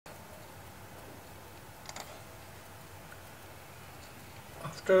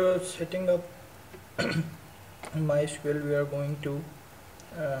After setting up MySQL, we are going to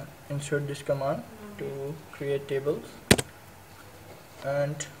insert this command to create tables,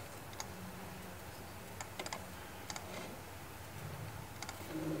 and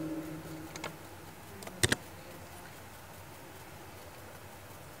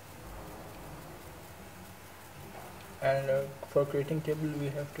for creating table we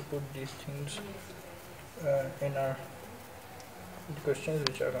have to put these things in our questions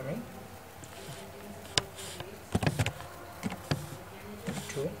which are coming.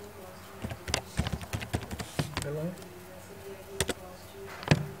 To billing,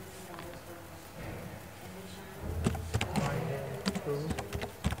 my name to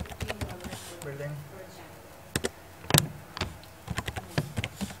billing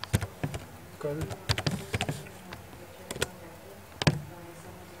equal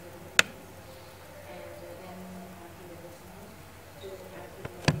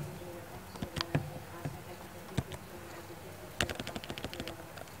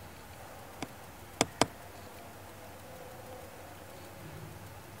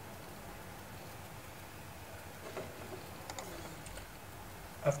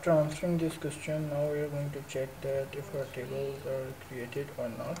After answering this question, now we are going to check that if our tables are created or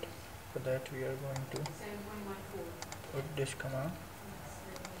not. For that we are going to put this command.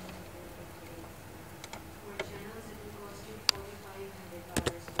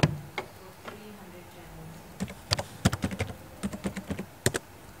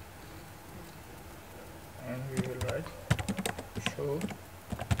 And we will write show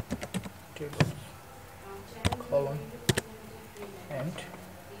tables column and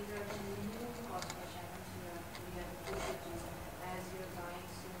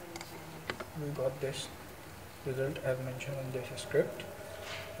we got this result as mentioned in this script.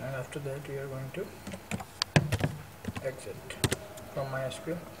 And after that we are going to exit from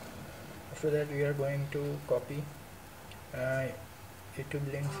MySQL. After that we are going to copy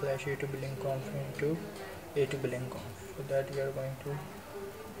A2Billing / A2Billing conf into A2Billing conf. For that we are going to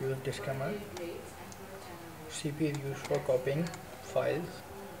use this command. CP is used for copying files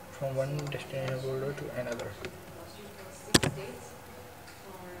from one destination folder to another.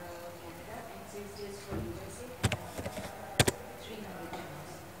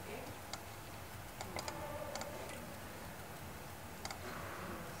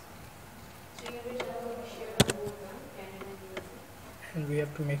 And we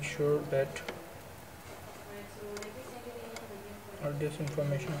have to make sure that all this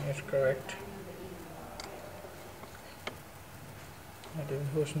information is correct. That is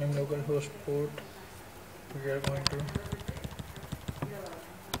hostname, localhost, port. We are going to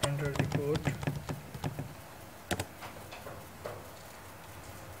enter the port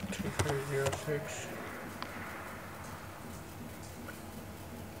 3506.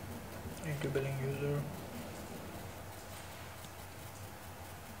 A2Billing user.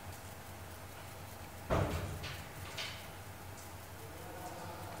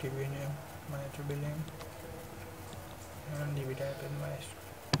 DB name, my A2Billing, and DB type in MySQL.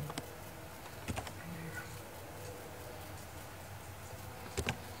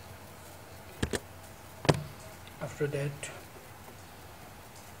 After that,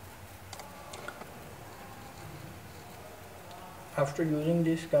 after using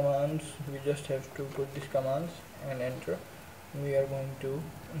these commands, we just have to put these commands and enter. We are going to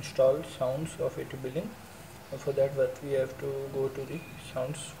install sounds of A2Billing. For that, what we have to go to the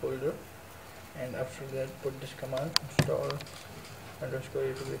sounds folder, and after that put this command install underscore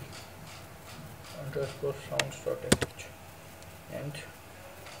A2Billing underscore sounds.sh, and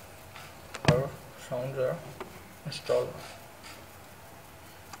our sounds are installed.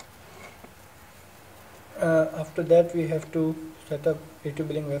 After that we have to set up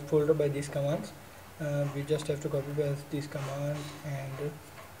A2Billing web folder by these commands. We just have to copy paste these commands and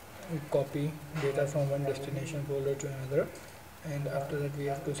copy data from one destination folder to another. And after that we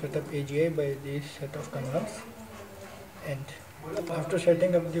have to set up AGI by this set of commands. And after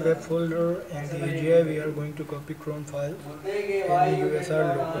setting up the web folder and the AGI, we are going to copy Chrome files and the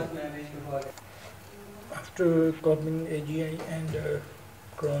USR local. After copying AGI and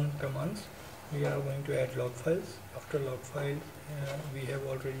cron commands, we are going to add log files. After log files, we have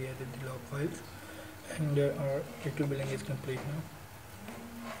already added the log files, and our A2Billing is complete now.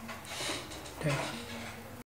 Thanks.